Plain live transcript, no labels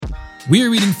We are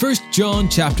reading 1 John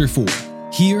chapter 4,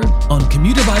 here on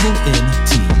Commuter Bible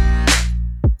NT.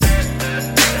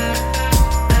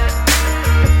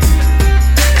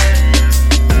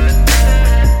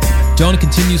 John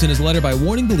continues in his letter by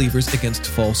warning believers against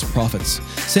false prophets,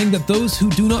 saying that those who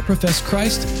do not profess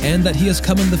Christ and that he has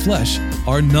come in the flesh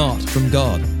are not from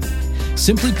God.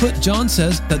 Simply put, John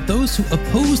says that those who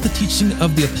oppose the teaching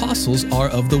of the apostles are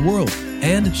of the world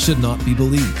and should not be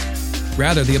believed.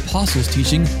 Rather, the apostles'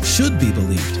 teaching should be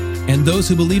believed, and those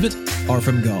who believe it are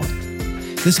from God.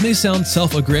 This may sound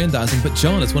self-aggrandizing, but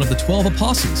John is one of the 12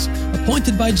 apostles,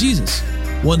 appointed by Jesus,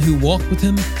 one who walked with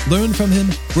him, learned from him,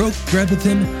 broke bread with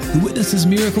him, who witnessed his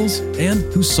miracles, and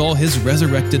who saw his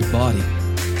resurrected body.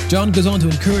 John goes on to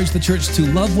encourage the church to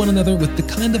love one another with the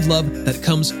kind of love that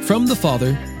comes from the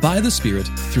Father by the Spirit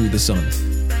through the Son.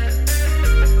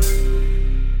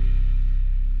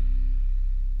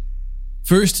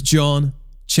 1 John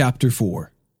chapter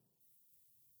 4.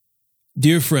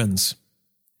 Dear friends,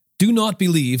 do not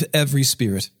believe every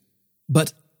spirit,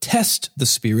 but test the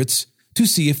spirits to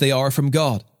see if they are from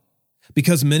God,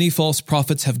 because many false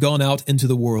prophets have gone out into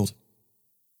the world.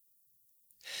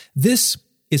 This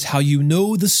is how you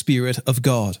know the Spirit of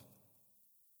God.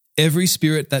 Every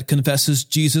spirit that confesses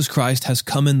Jesus Christ has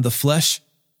come in the flesh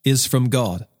is from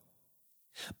God.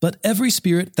 But every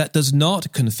spirit that does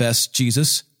not confess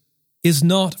Jesus is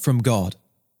not from God.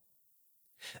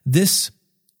 This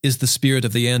is the spirit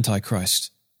of the Antichrist,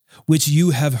 which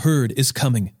you have heard is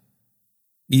coming.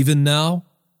 Even now,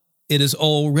 it is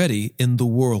already in the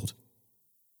world.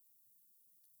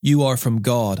 You are from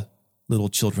God, little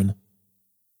children,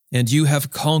 and you have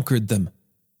conquered them,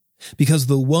 because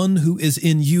the one who is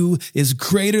in you is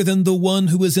greater than the one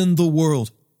who is in the world.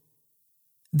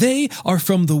 They are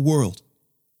from the world.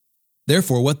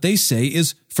 Therefore, what they say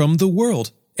is from the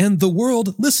world, and the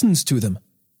world listens to them.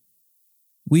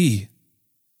 We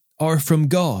are from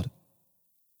God.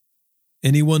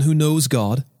 Anyone who knows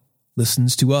God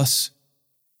listens to us.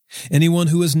 Anyone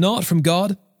who is not from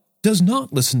God does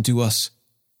not listen to us.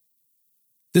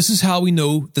 This is how we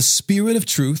know the spirit of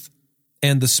truth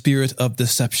and the spirit of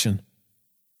deception.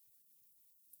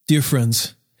 Dear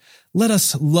friends, let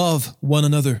us love one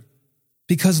another,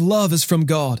 because love is from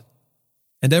God,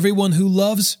 and everyone who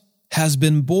loves has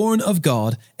been born of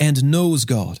God and knows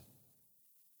God.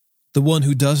 The one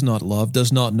who does not love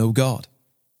does not know God,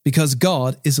 because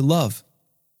God is love.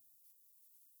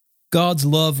 God's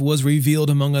love was revealed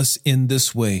among us in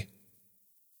this way.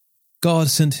 God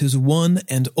sent his one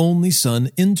and only Son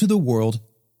into the world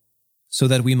so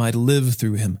that we might live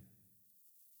through him.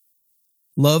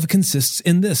 Love consists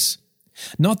in this,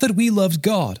 not that we loved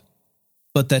God,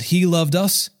 but that he loved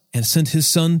us and sent his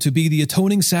Son to be the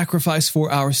atoning sacrifice for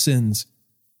our sins.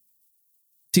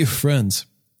 Dear friends,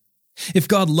 if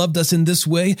God loved us in this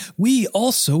way, we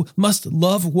also must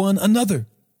love one another.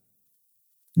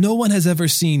 No one has ever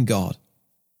seen God.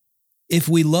 If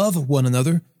we love one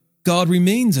another, God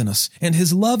remains in us, and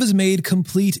his love is made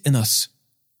complete in us.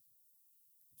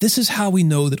 This is how we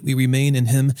know that we remain in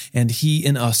him and he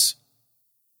in us.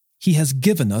 He has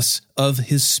given us of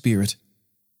his Spirit.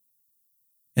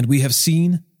 And we have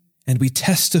seen and we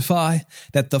testify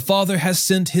that the Father has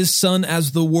sent his Son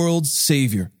as the world's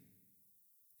Savior.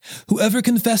 Whoever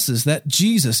confesses that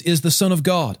Jesus is the Son of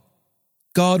God,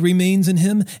 God remains in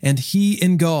him and he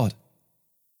in God.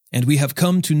 And we have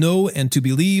come to know and to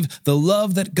believe the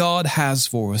love that God has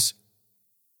for us.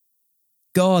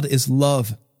 God is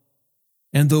love,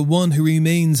 and the one who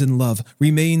remains in love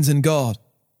remains in God,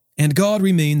 and God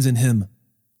remains in him.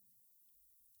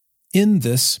 In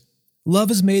this, love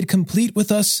is made complete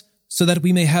with us so that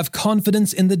we may have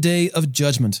confidence in the day of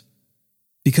judgment,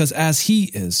 because as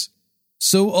he is,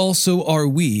 so also are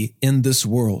we in this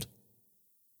world.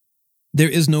 There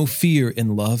is no fear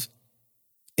in love.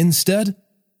 Instead,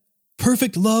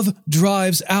 perfect love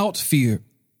drives out fear,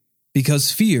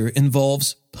 because fear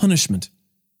involves punishment.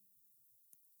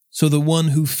 So the one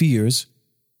who fears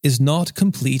is not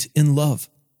complete in love.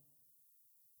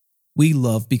 We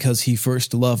love because he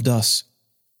first loved us.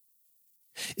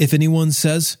 If anyone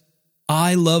says,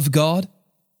 I love God,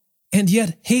 and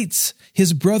yet hates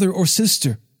his brother or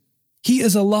sister, he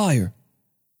is a liar.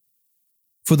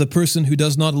 For the person who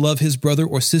does not love his brother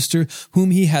or sister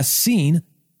whom he has seen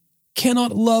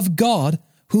cannot love God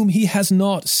whom he has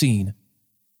not seen.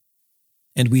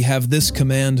 And we have this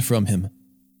command from him: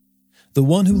 the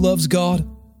one who loves God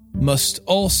must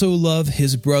also love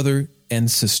his brother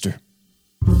and sister.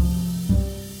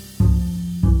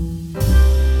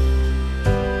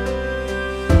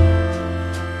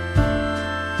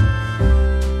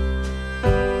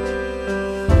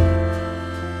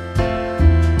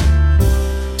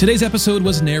 Today's episode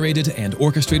was narrated and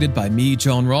orchestrated by me,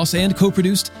 John Ross, and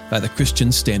co-produced by the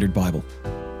Christian Standard Bible.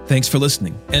 Thanks for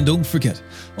listening, and don't forget,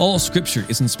 all Scripture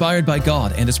is inspired by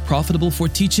God and is profitable for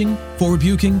teaching, for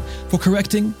rebuking, for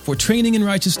correcting, for training in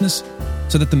righteousness,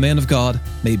 so that the man of God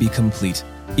may be complete,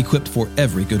 equipped for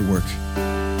every good work.